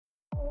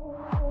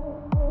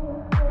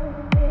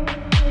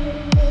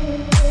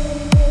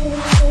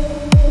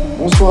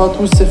Bonsoir à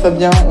tous, c'est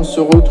Fabien. On se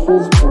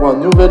retrouve pour un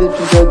nouvel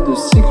épisode de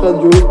Cycle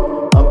Radio,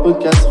 un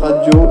podcast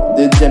radio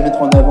dédié à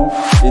mettre en avant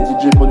les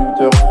DJ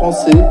producteurs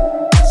français.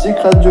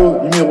 Cycle Radio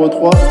numéro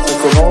 3,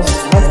 ça commence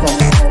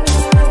maintenant.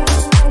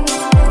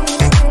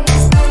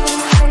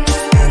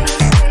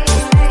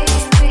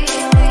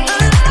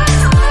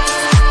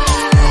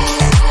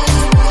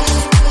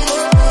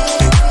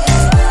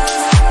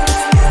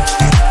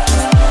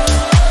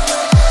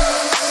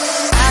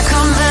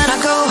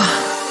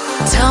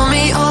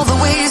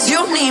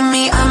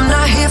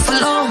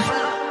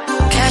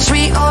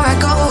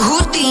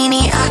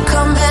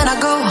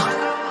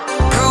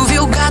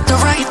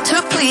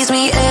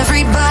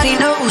 Everybody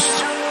knows.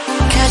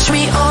 Catch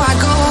me or I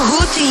go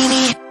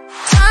Houdini.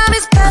 Time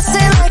is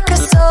passing like a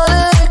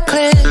solar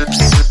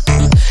eclipse.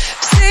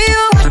 See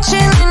you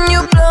watching and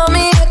you blow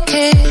me a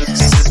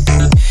kiss.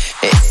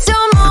 It's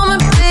your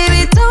moment,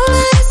 baby, don't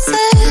let it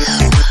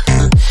slip.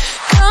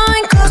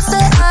 Coming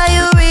closer, are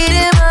you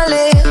reading my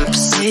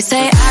lips? They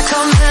say I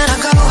come and I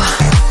go.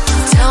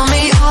 Tell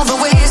me all the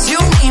ways you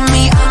need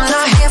me. I'm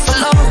not here for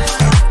long.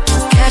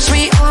 Catch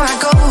me or I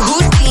go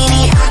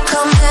Houdini. I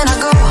come and I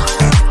go.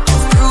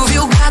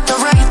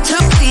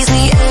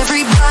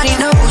 Everybody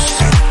knows.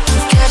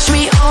 Catch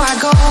me or I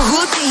go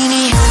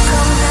Houdini.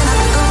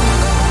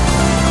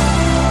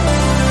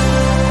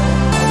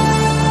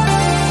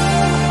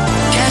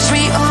 Catch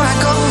me or I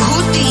go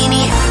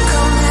Houdini.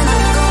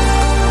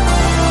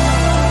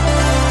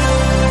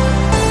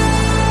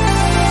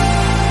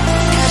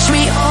 Catch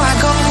me or I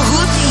go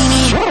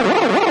Houdini.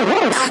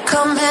 I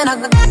come and I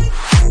go.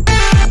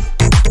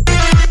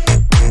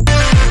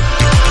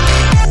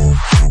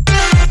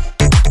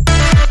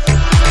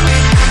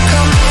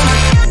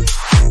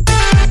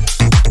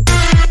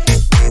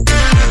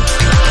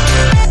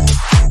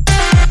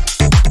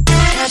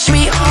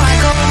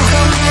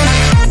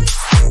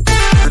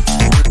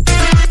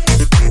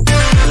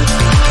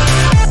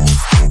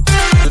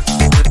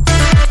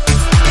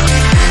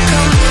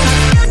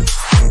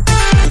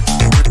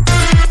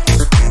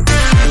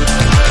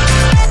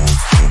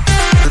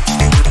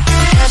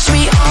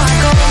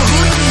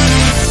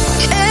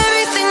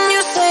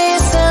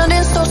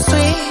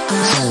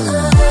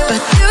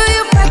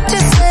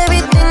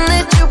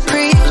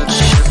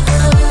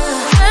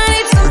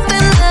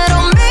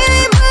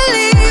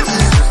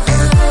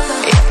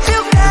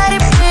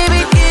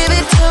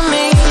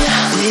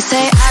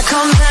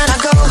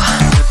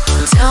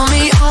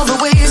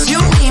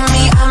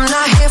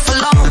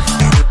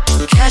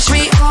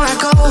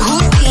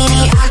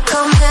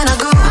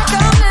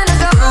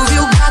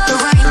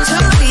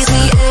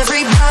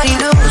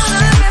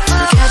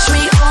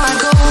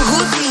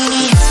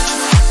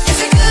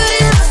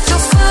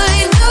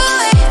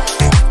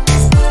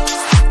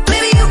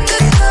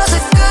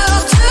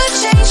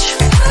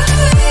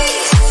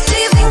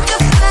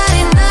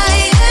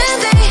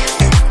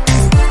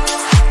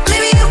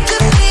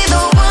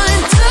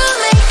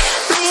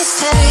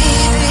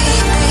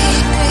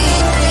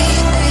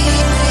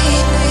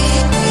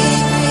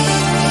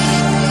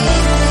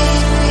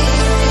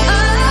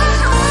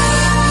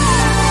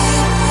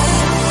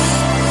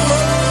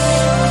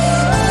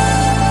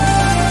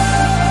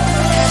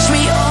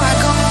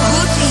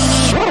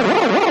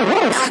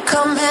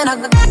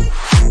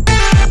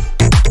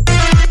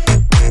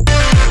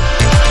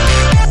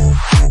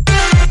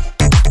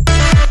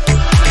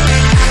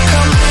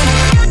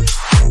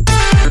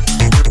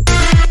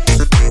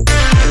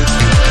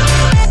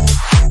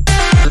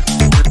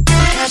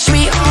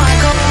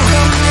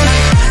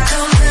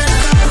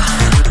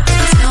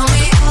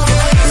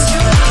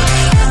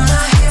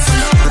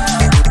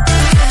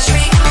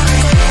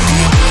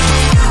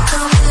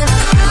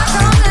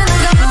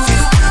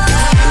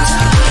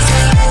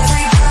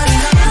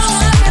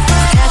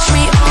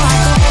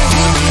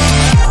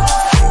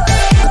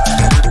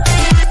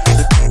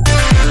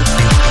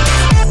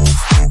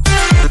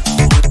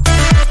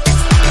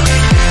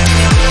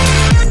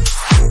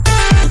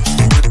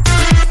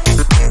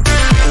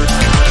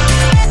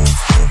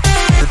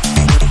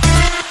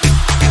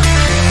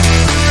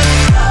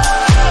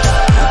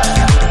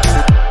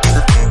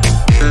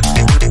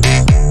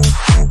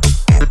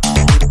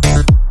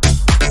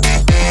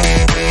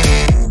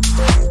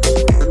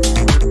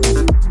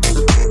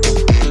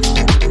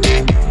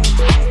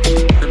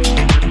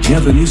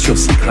 Bienvenue sur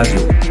Cycle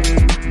Radio.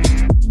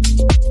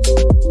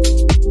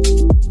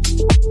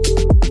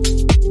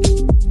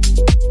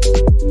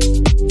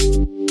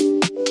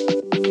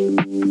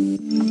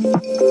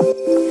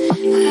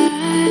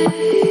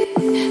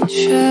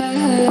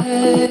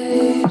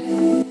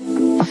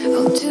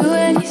 I'll do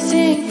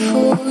anything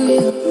for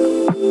you,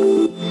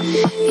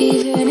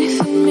 even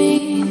if it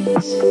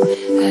means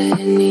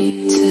I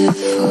need to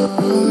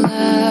fall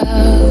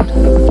out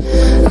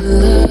of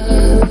love.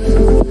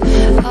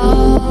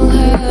 I'll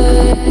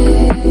hide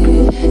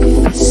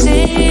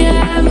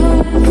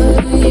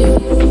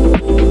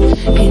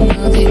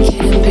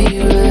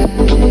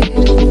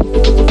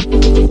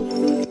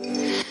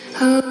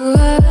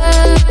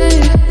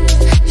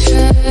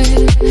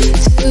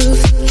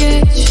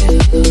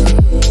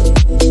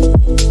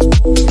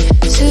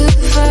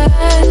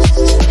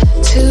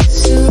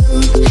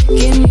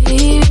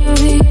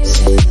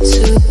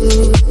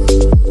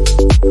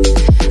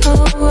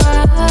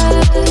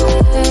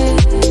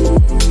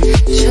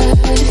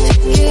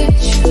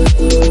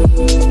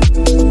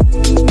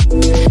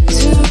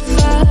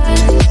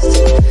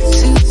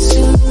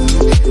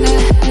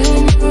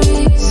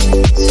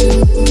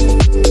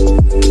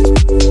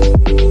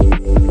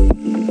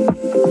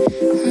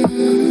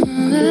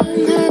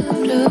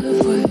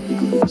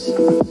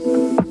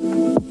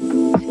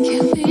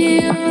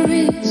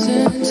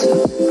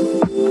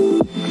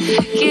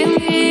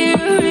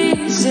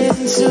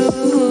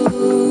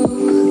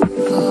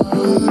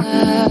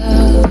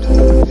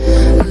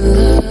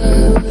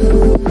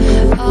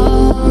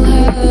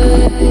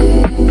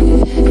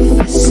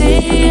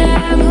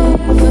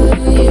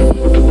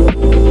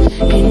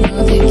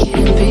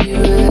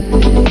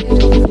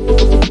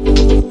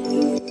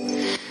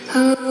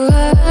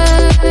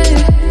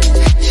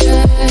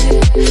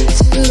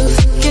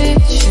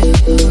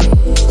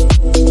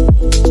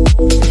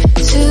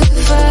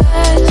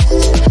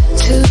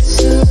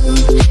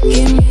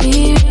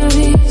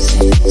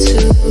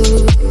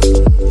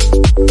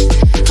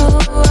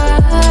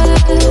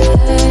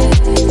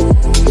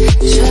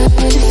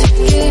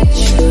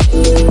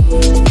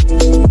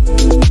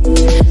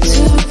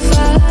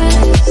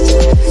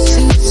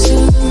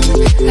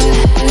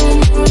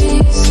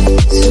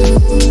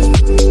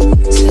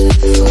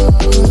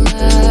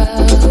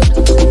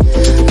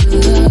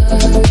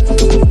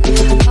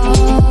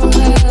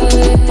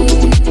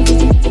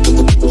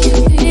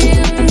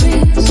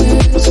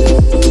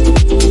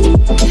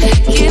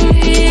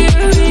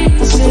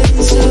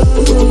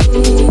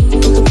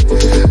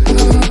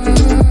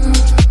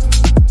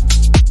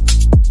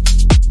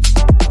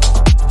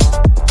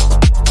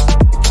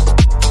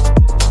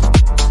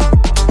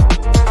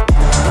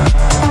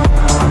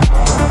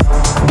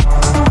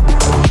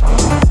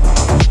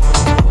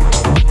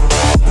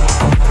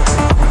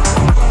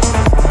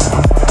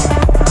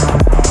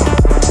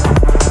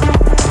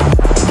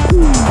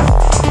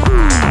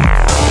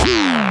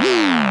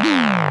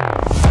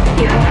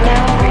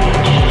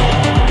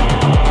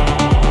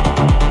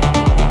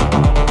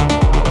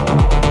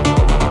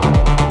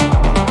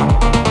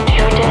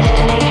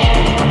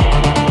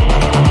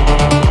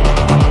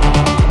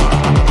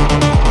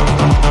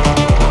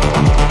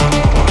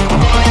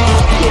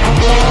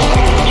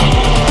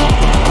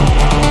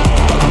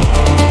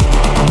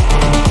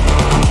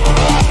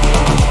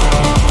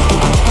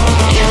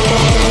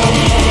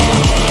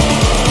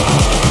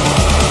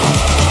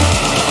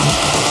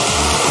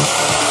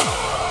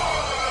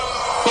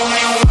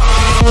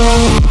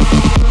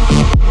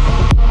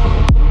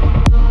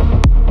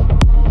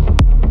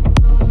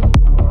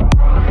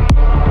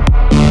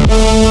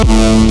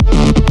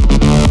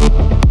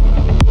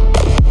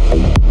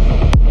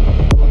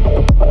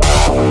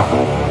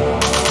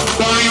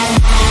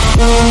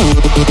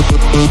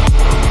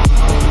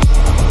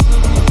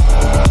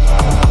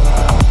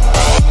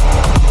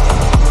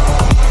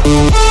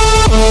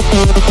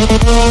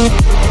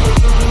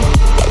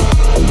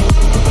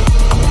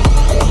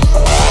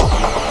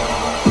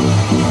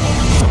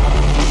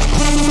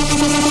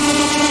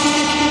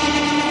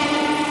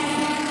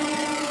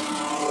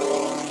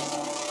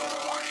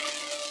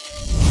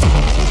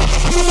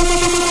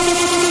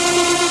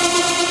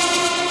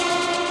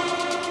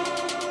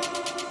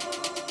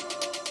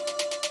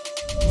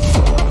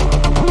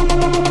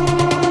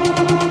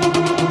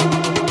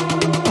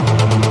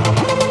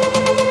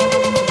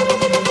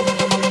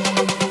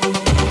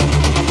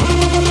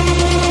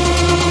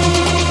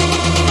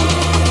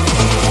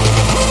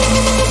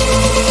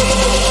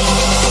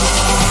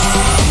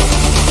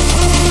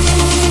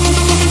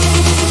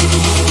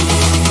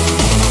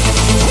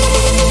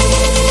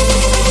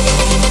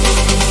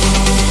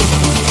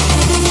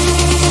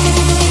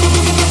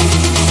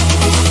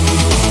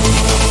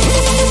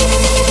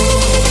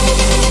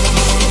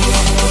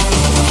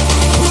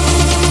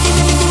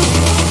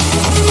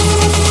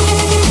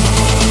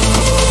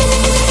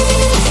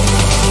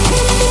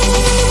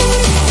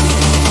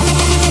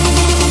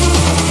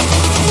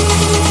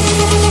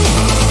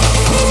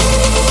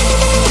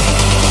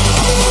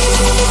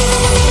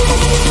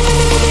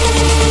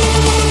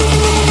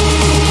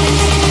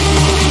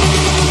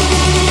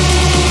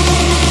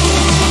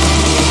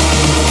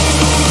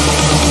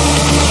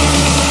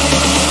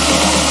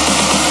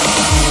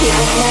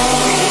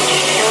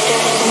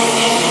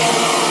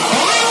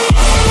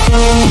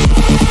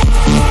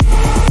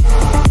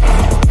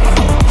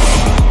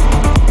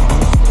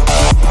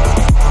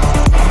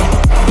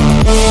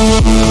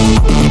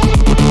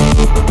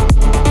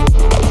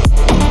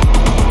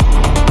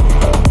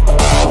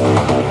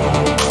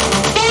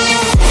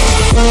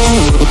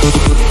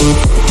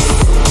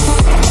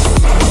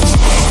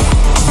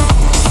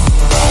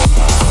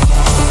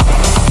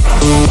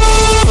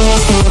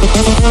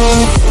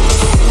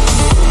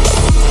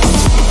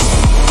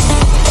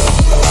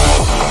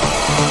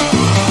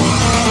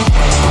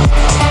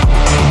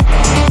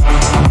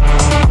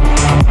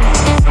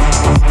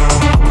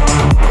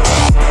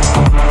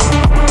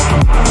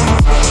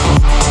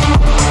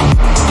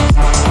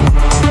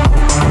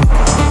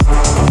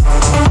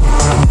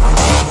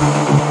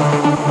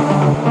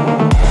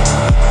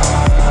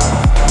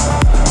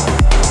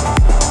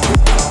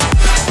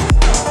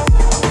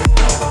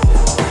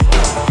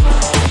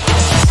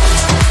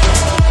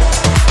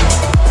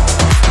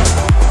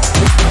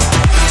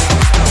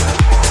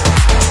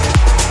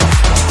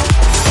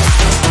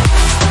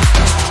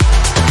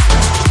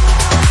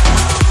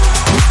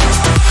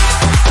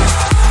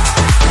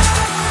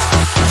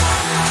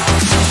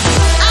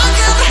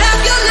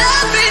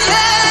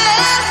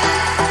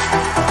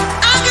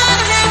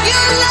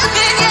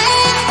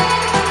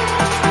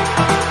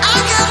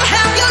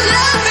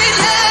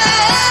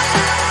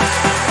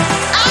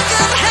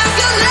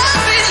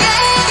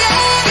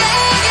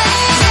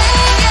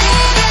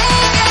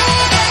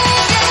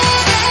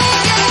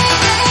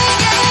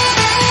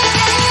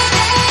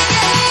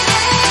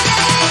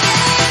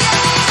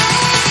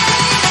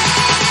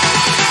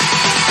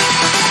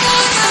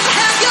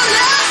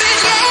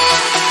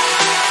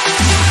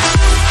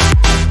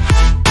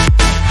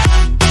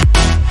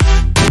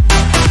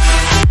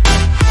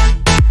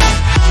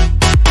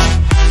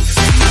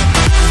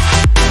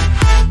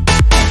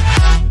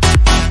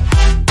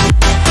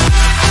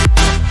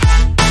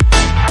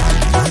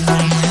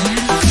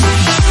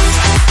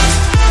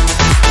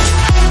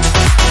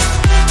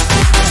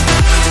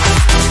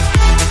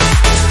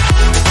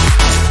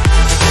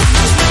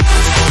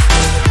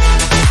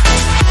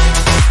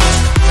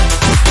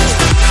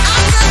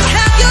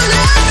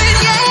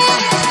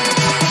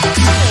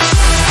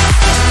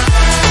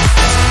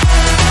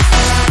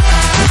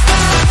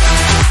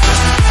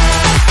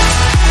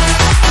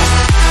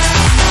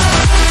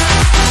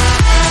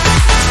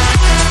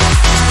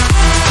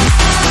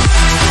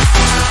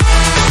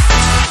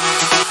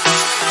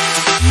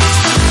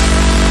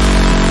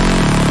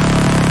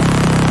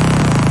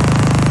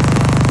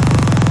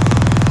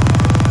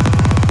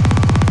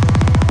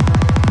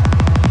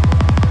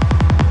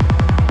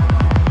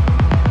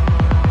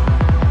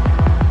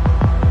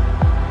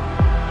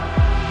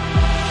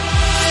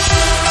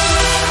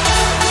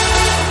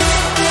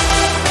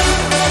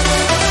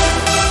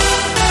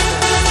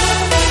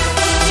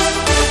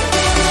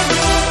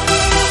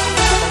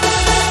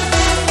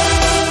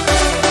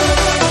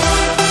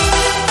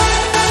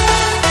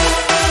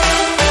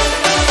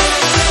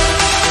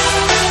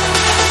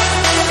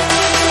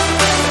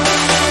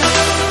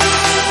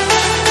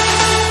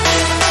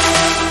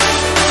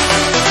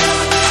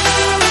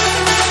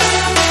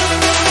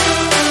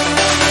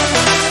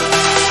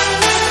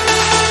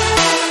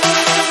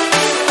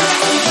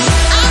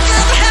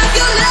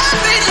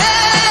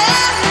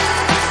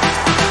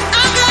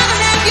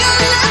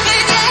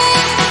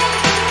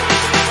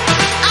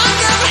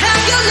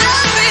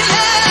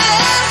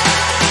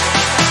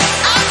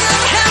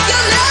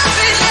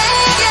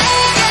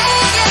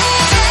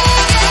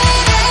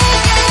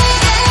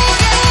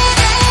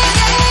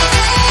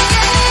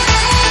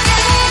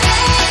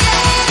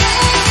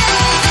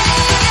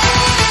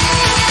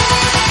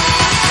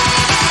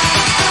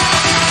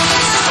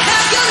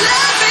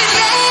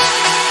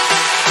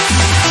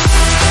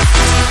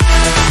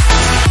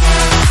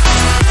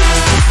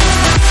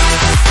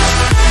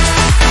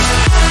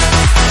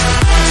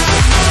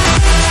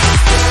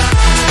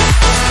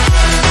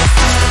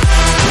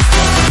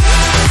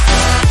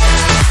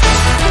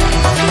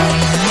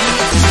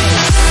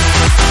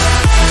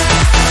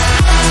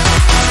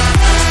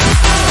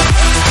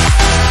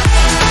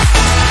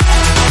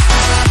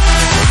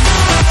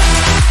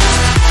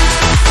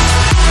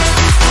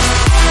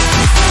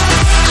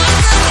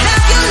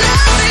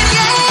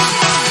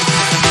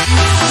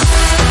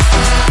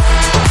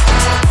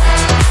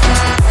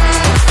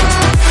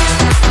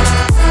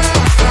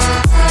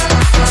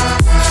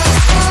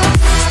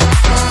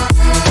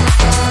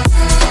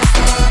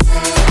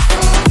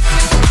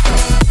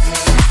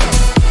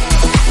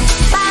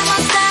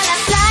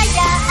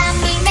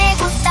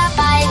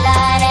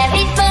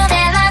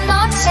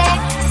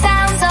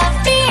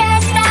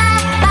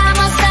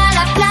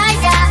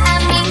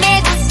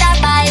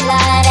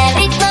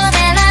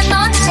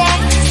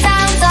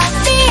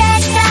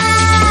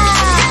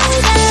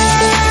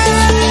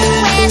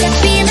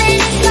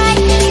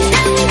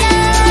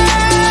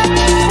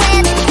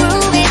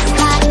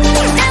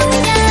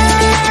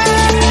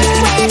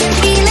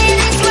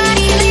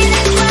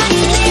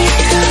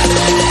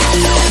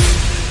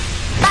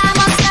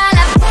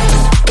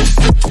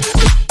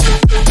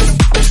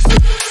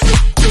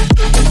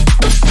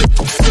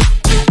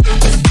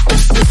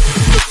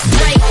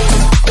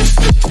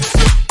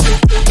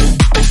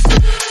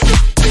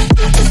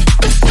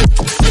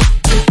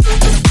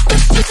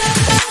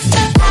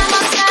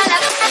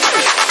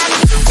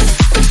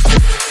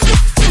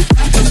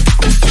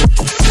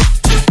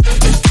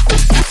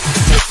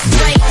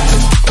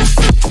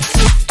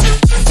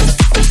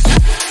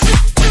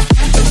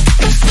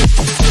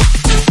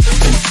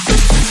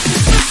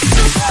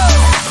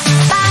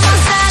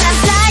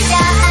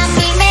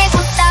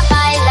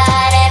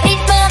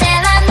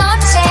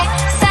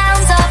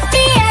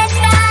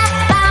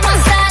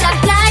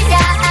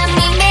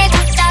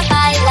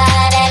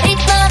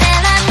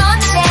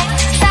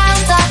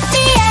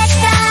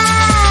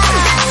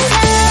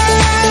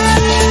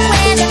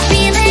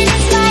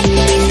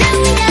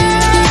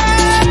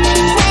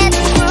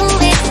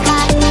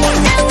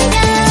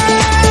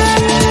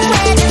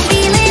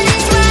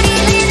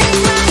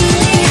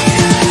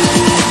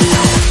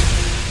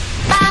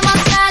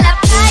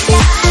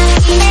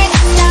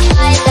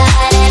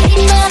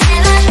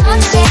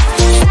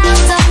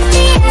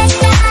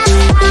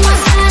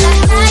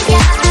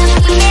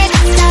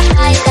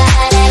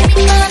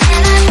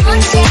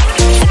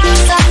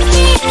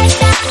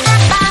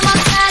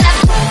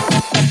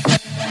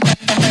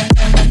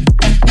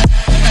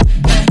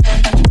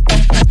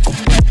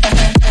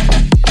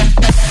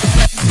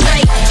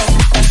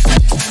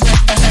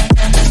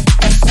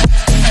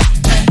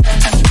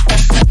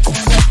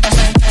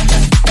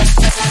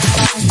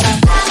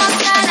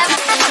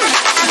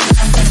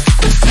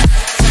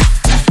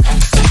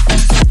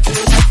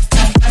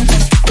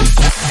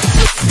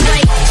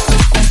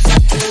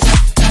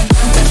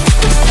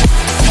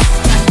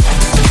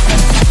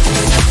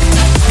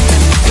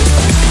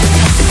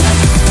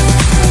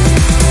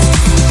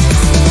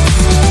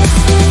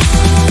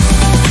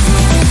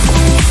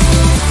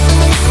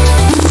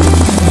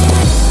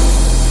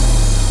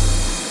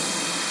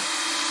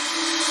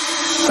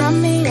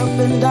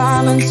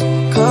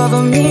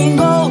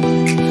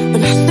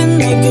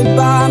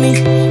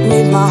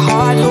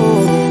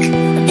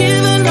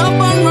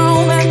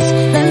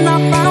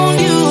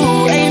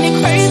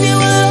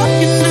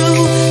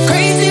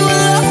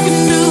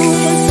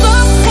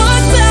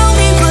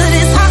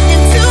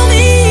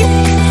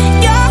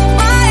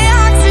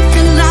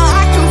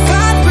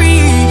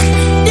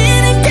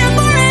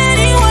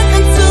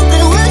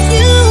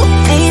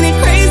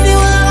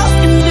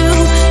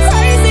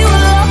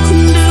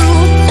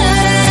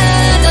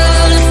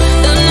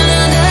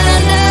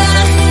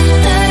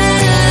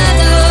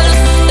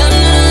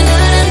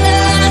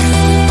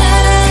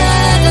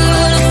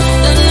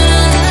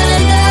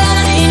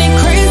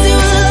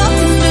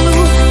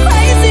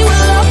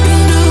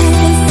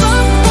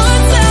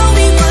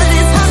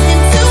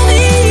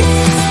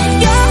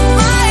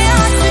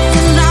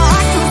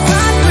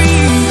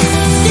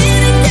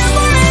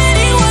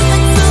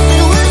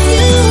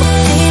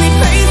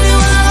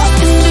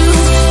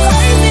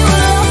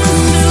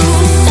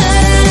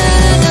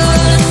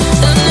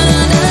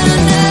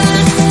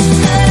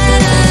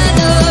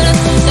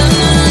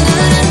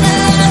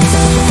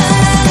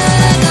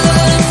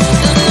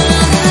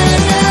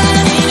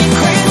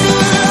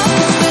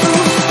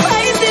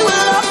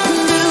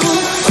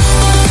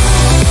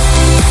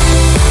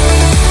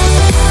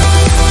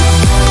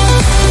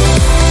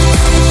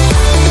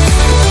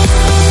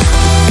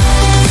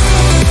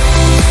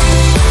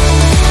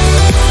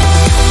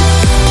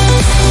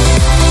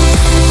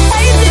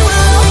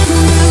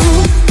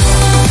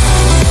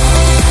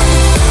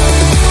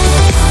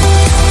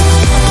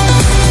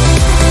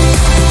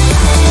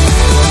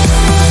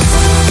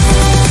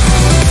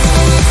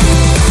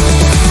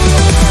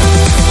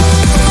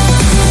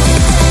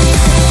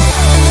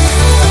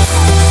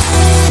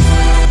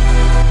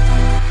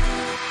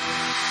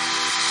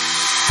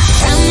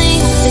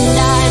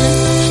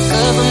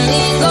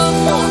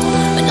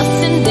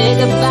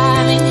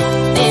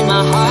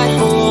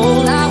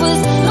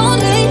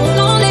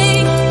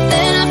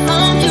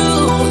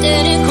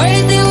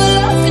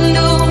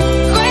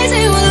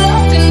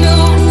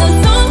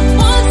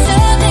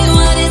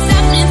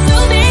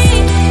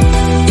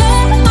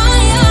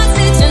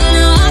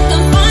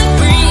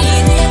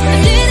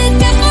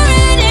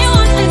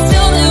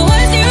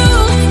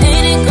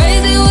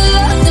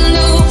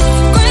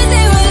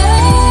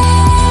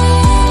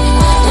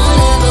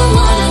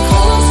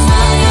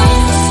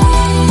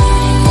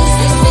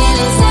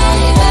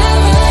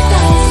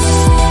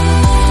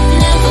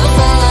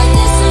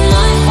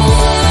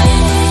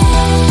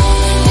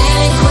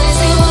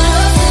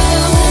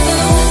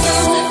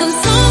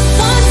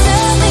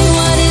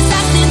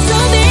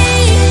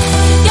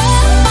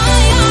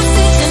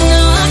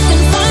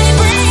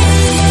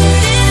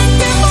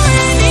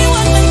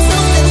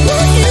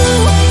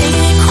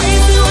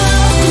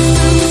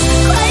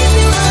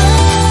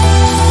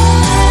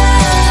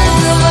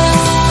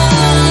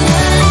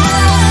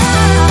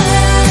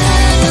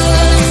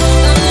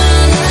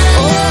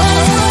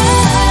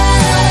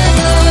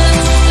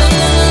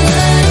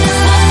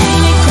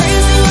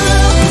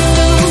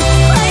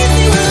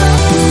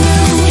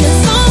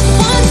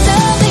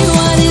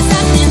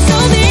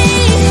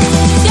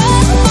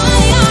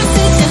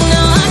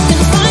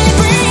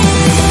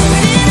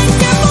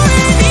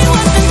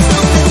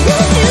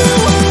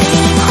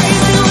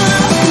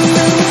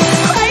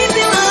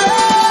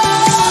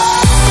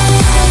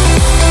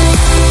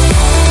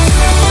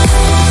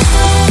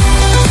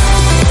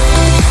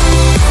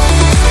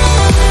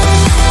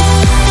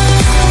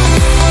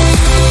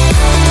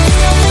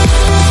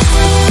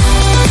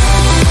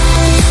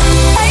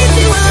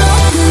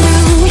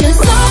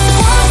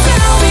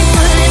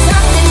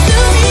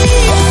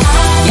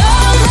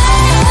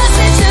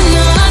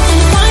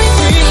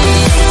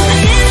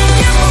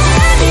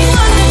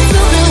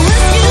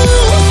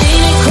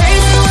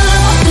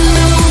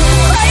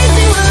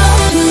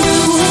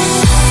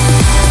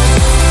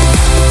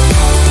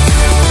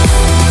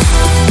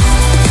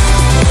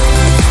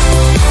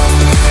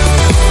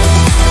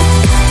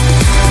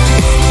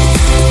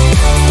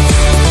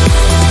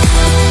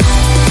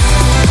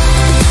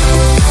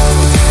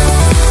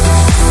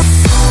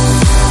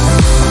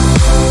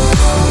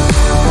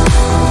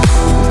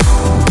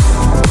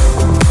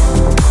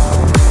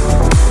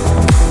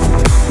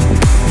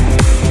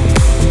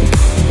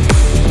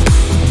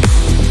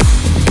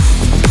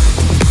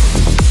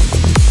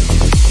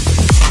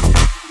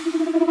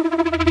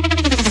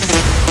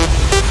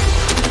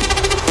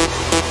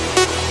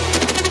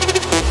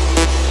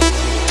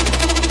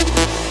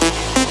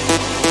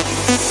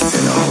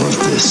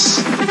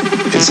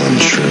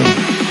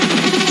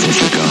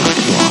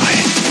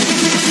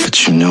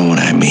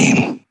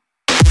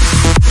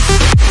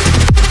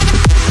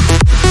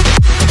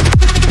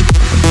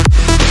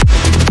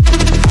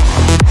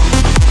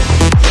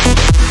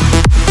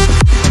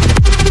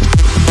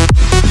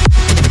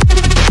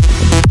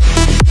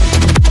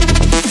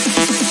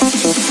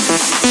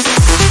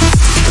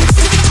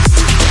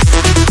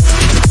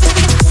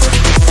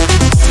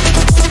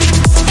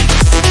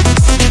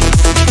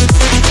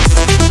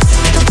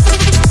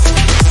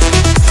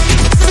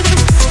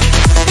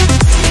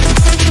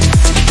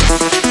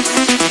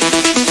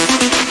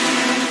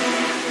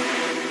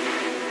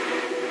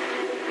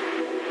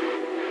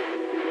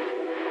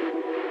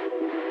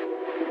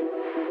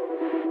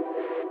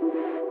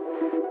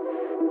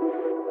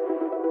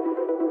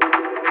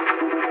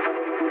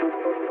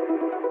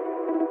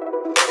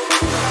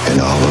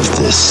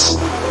this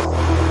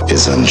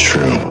is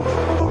untrue.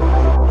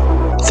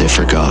 They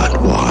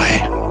forgot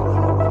why.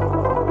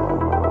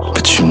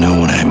 But you know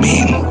what I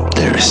mean.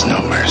 There is no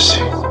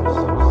mercy.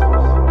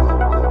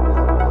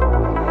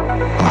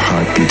 Our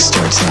heartbeat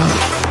starts out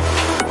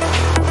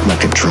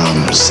like a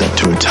drum set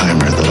to a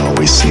timer that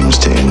always seems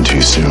to end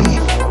too soon.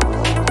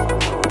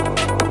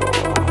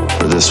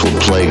 For this will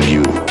plague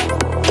you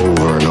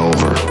over and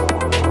over.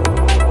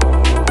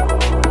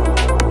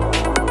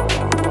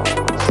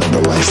 Of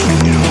the life we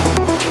knew,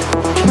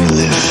 we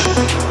live,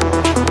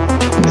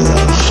 we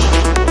love,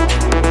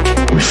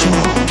 we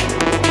fall.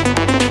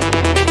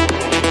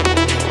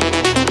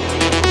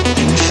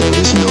 And if there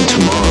is no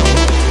tomorrow,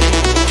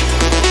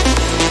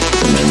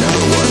 then there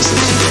never was a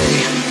today.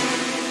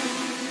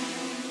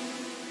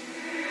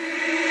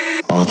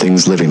 All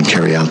things living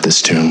carry out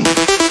this tune.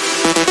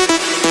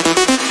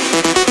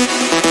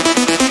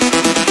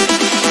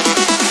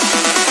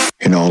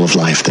 In all of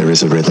life there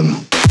is a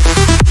rhythm.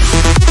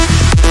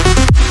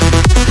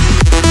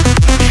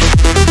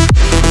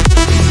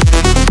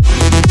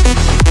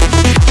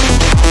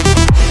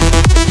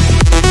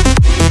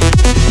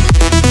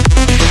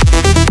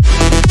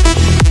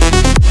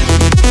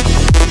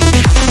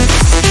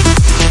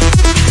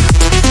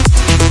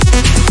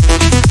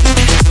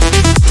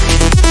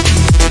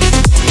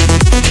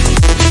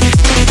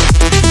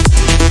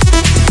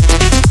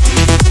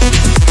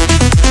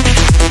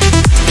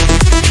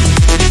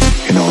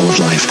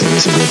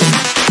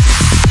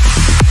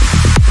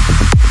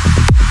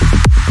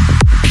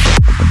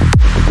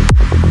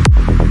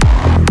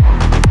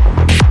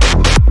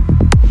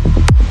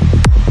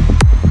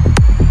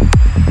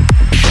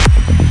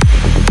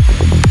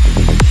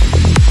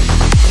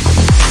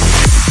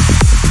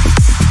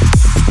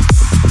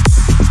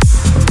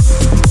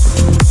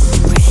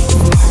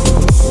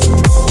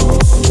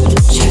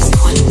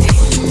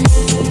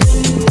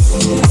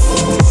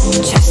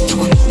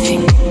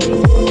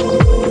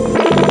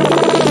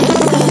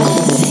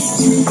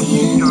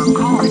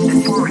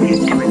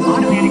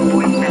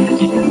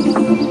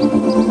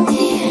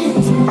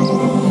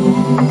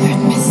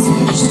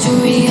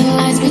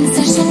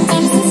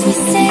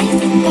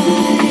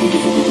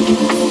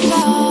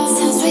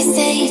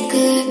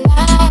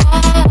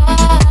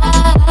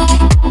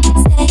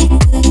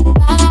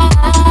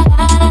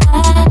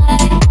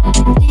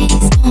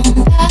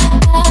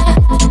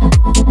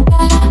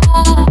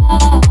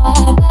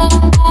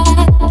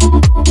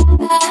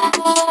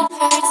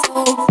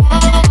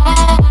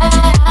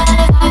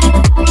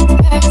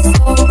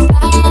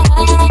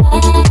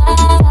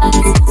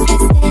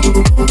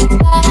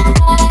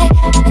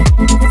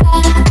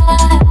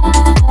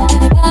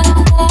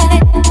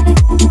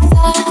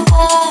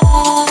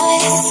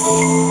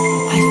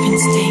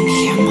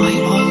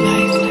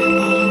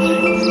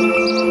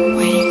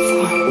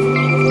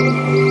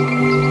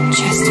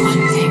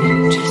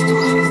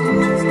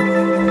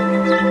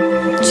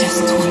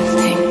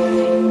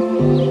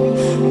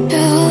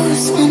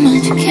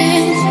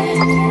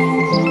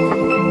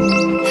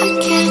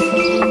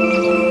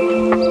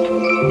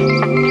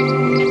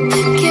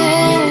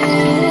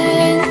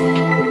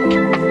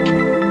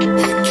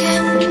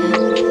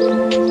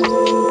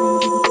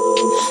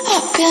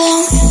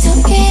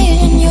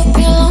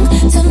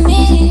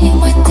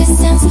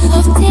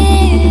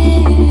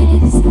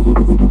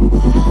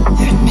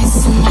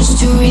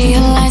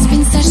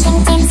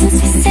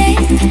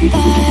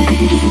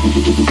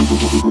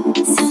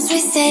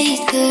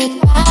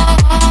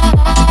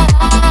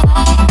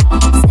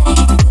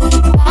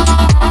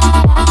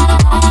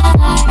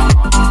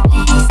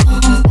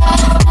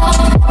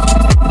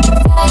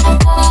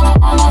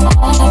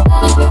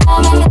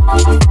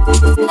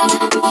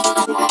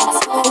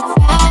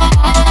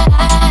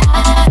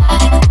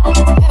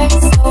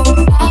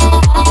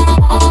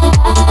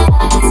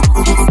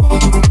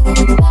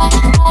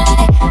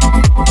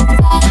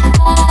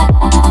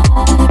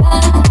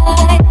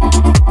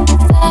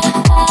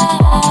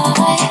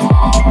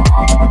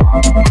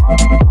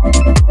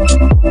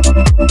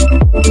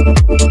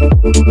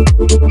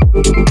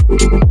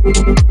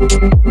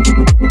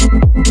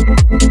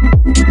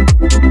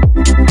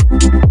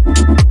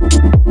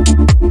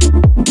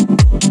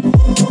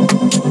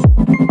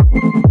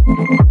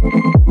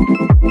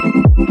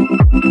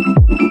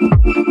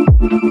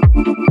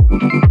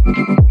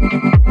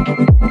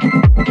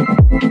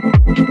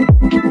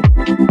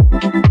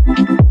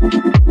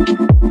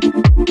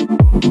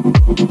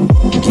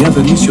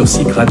 Bienvenue sur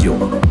CIC Radio.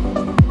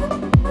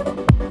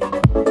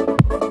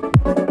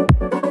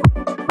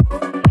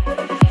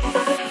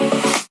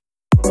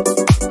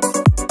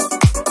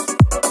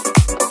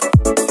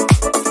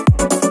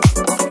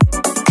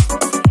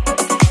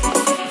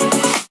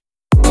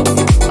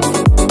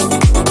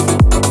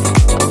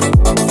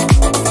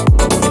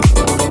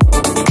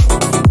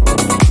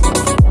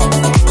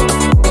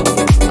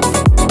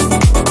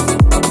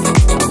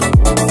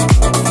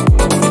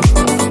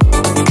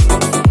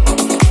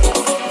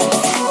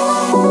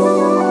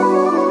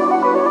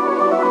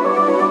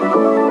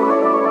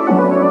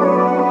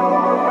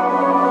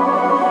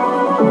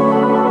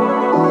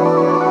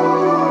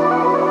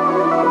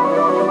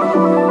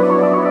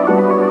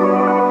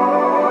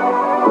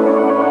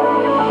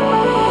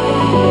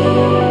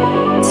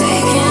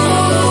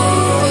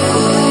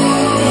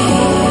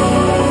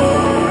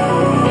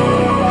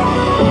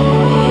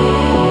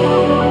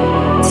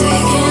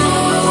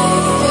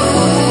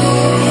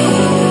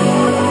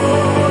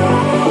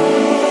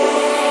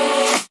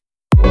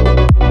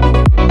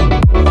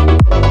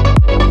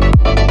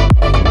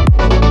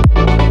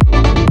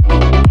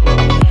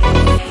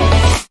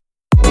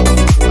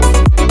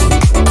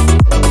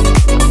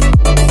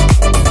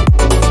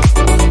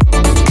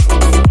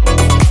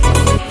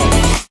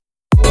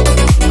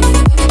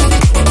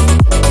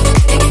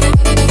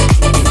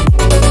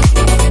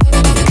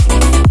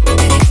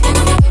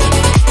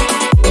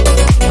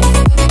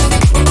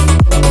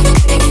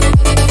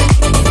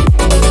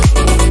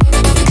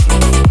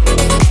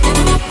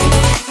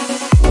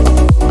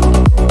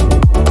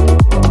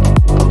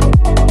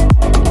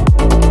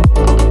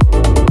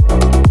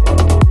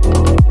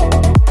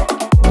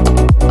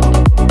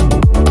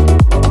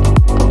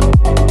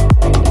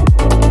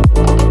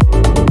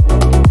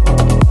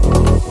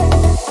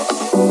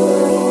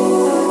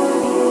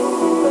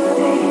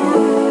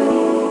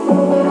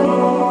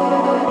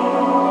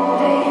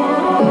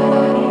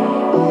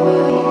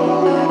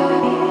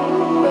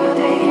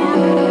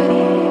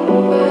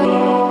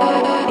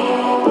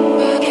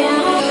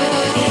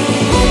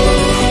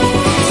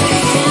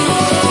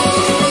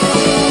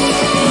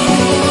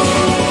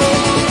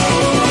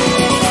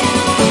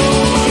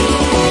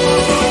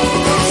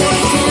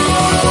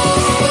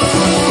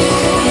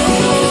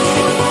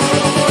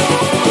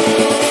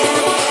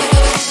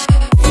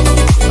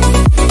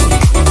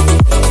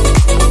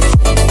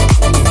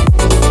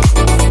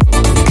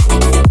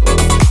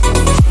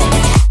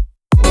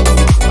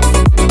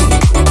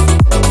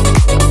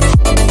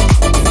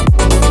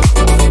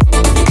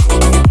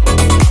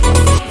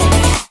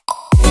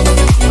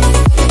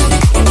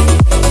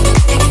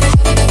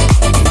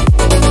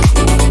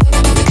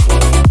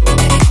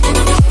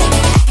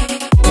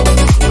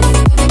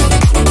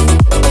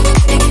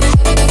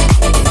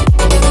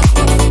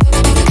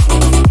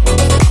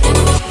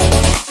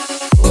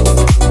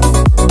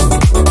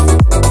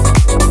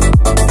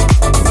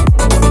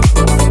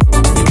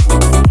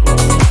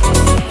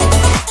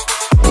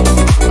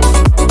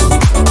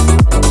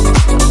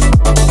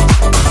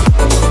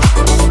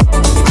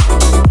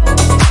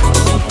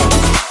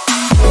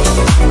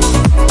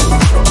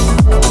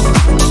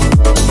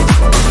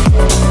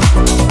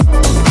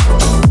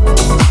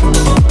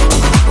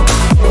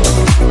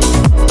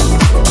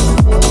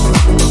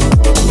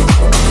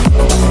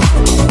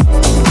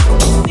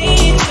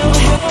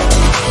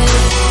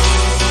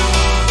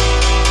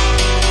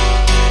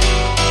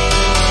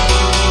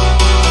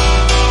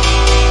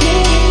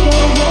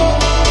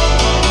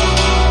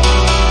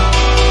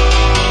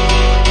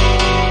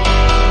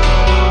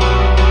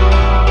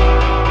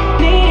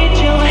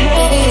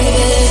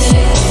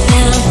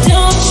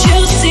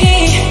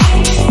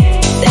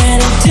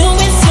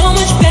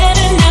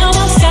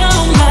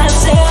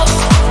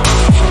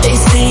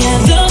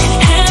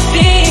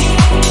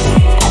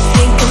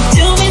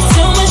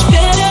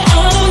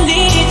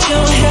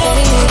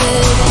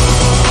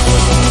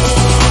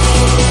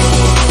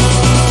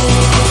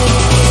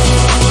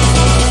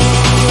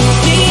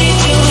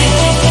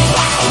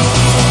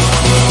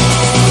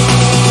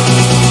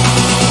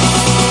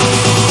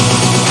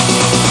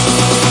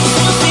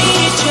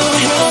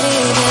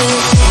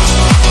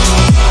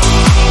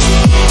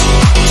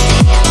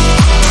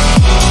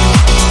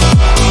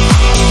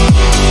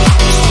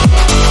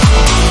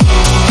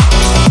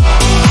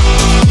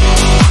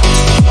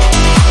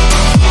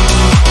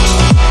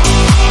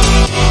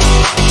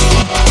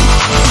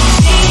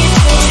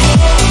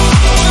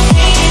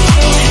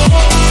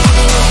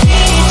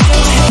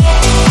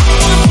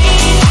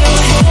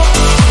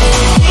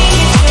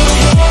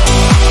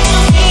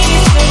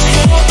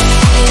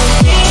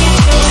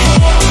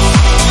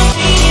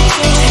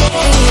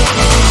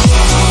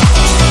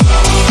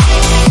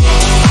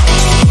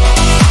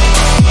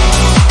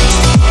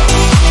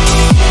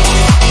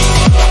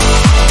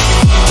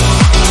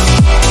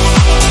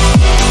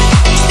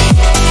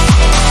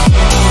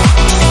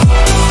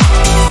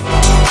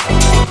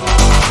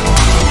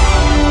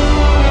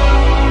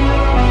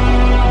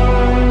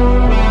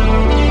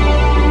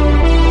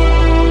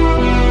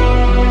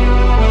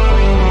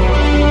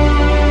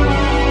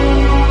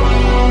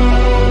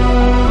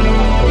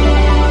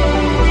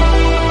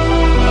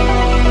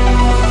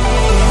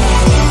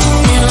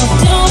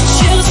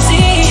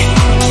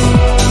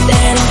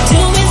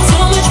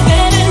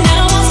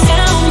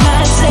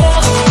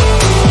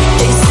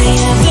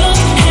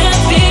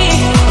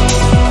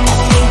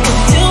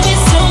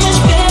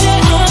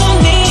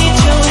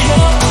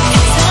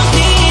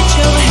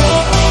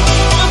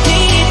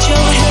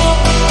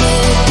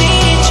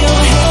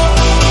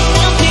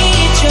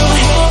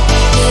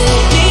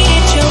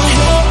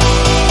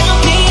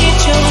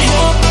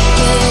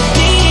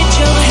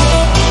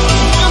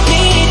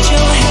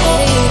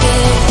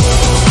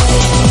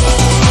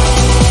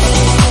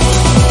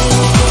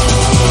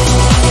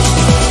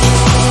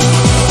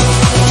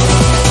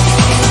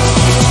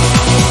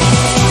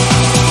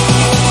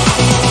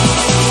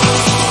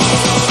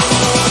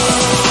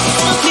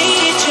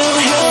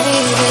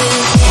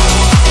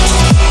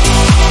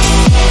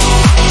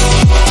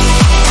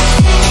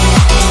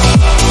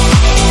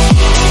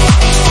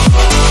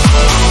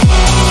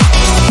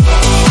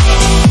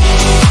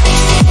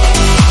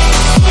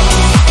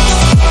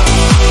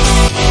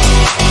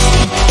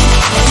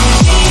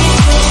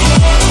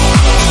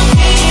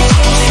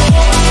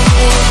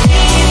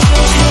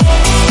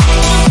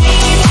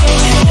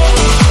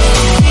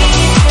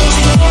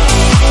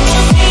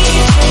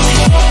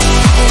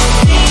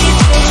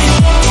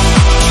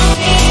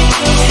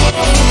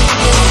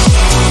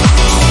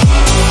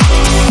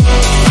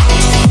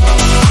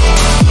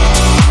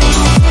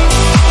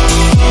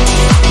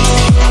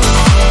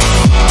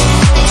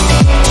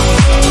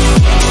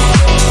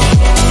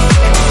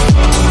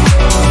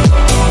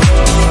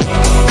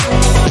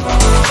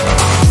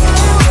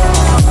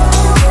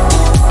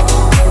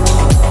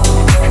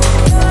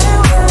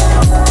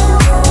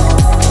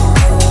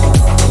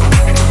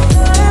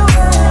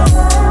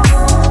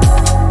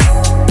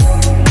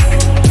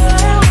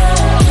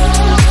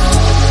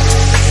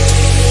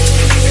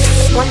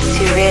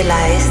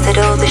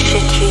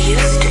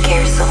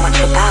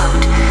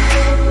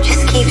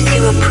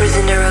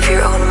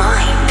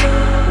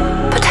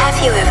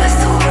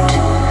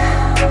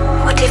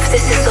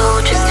 this is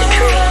all just a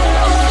dream?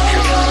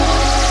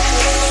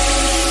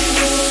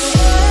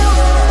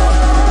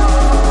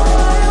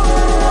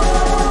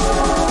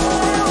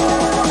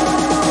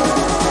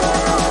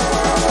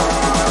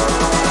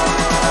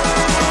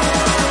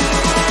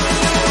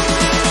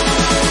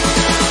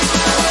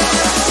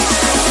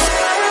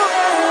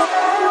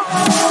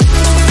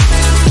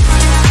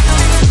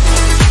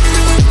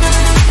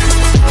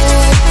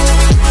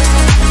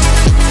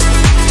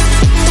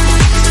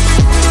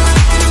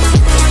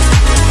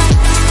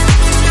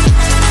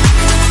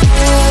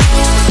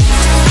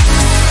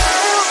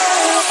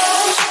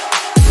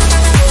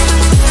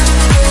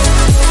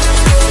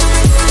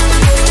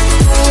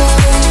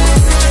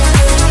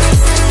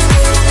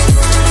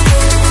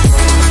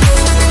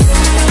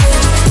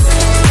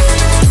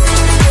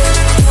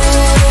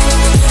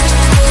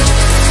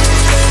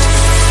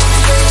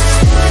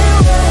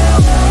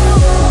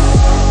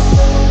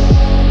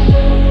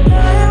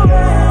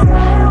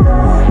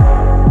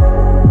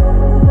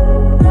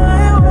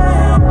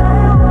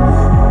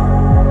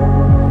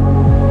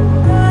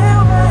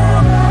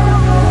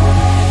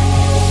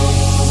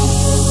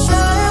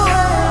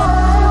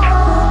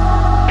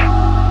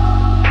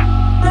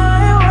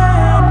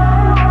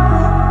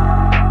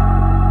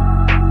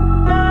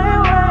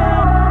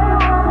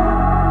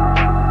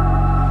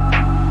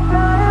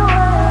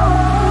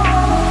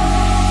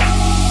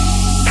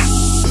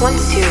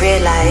 Once you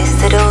realize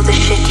that all the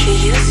shit you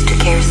used to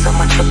care so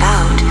much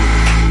about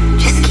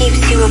just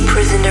keeps you a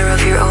prisoner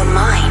of your own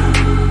mind.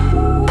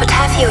 But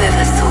have you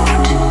ever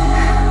thought,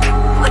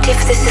 what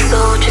if this is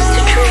all just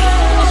a dream?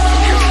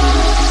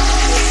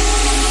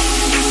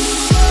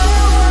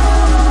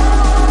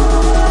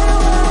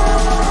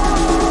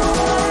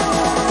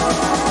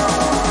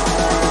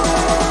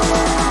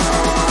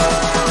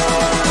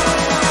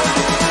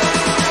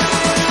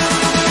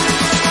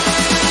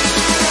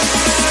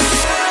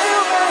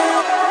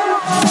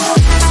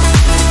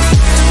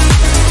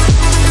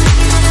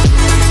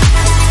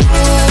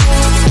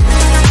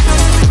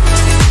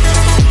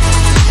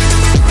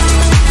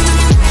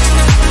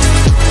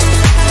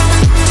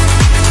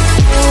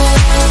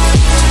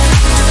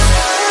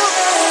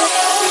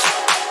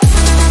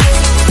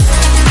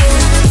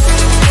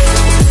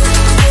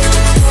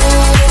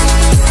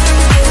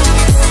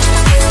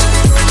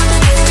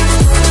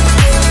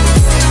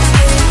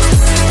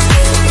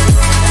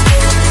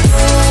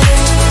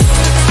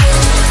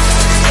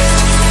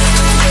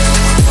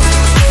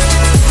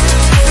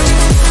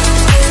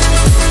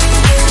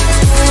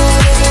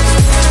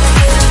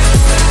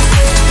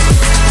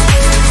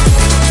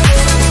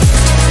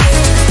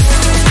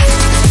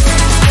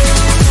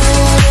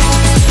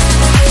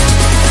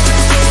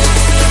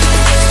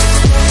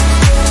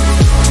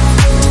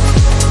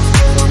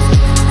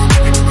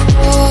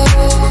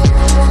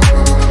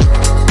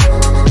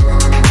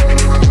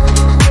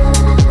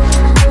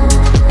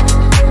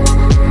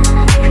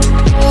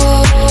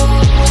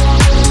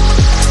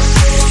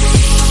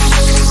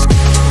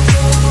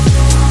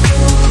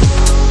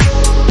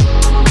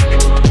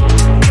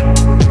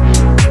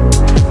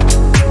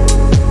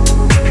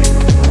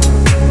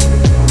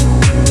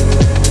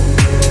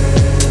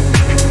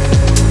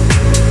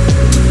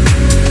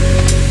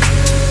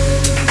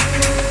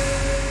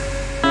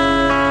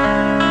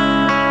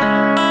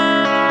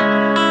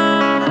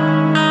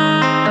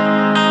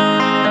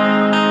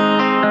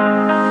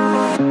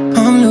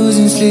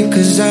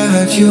 Cause I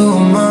have you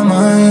on my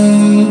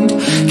mind.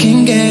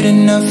 Can't get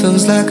enough,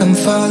 feels like I'm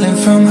falling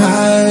from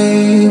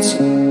heights.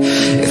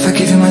 If I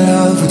give you my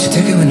love, would you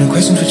take it with no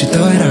questions, would you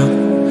throw it out?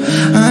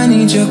 I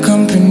need your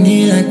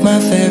company like my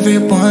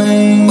favorite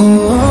wine.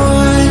 Oh,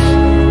 why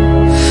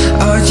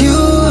are you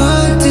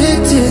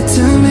addicted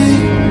to me?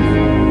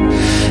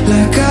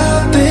 Like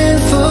I've been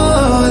for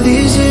all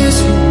these years.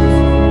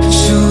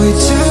 Should we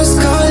just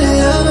call it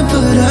love and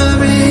put a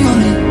ring on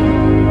it?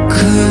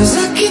 Cause I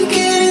can't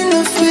get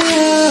enough of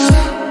you.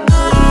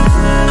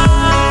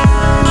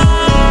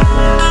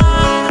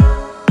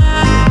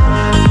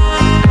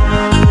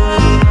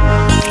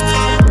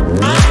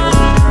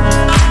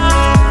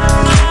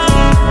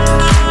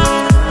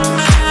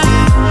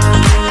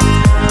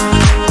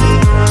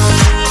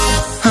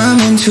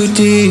 Too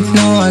deep,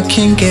 no, I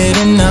can't get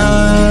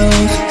enough.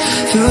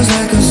 Feels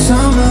like a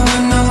summer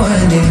with no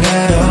ending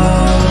at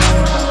all.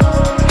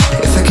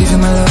 If I give you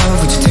my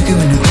love, would you take it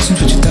with no questions,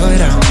 would you throw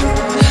it out?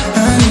 I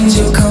need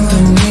your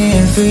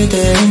company every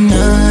day and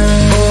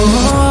night. Oh,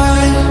 why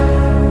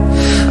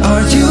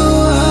are you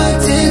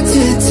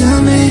addicted to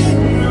me?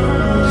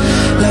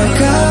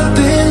 Like I've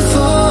been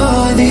for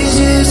all these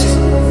years.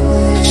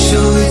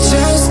 Should we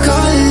just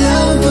call it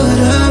love, put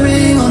a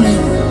ring on it?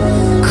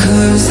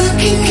 Cause I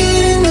can't get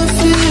enough.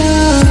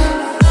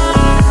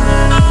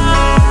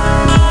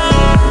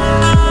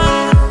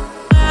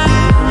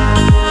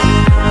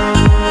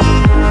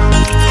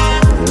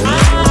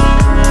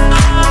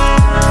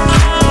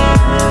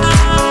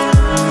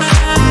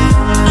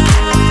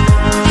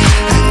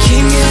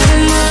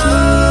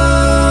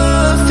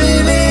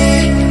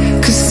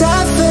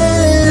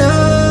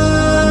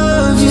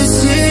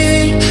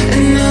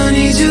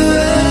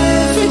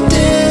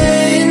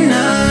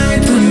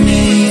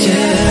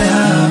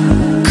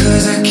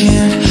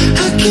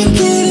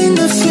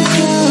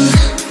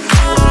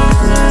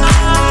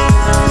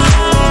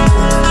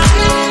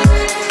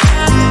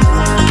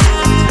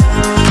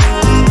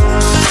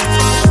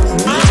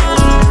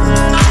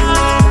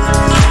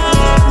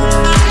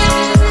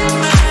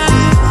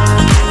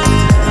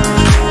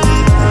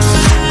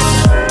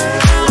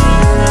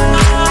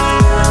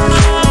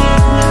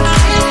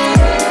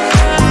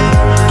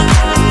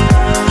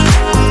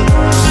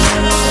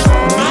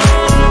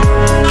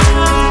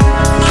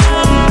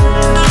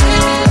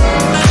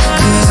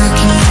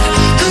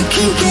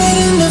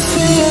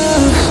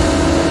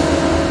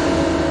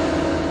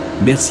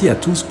 Merci à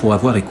tous pour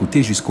avoir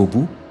écouté jusqu'au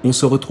bout, on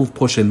se retrouve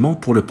prochainement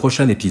pour le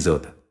prochain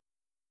épisode.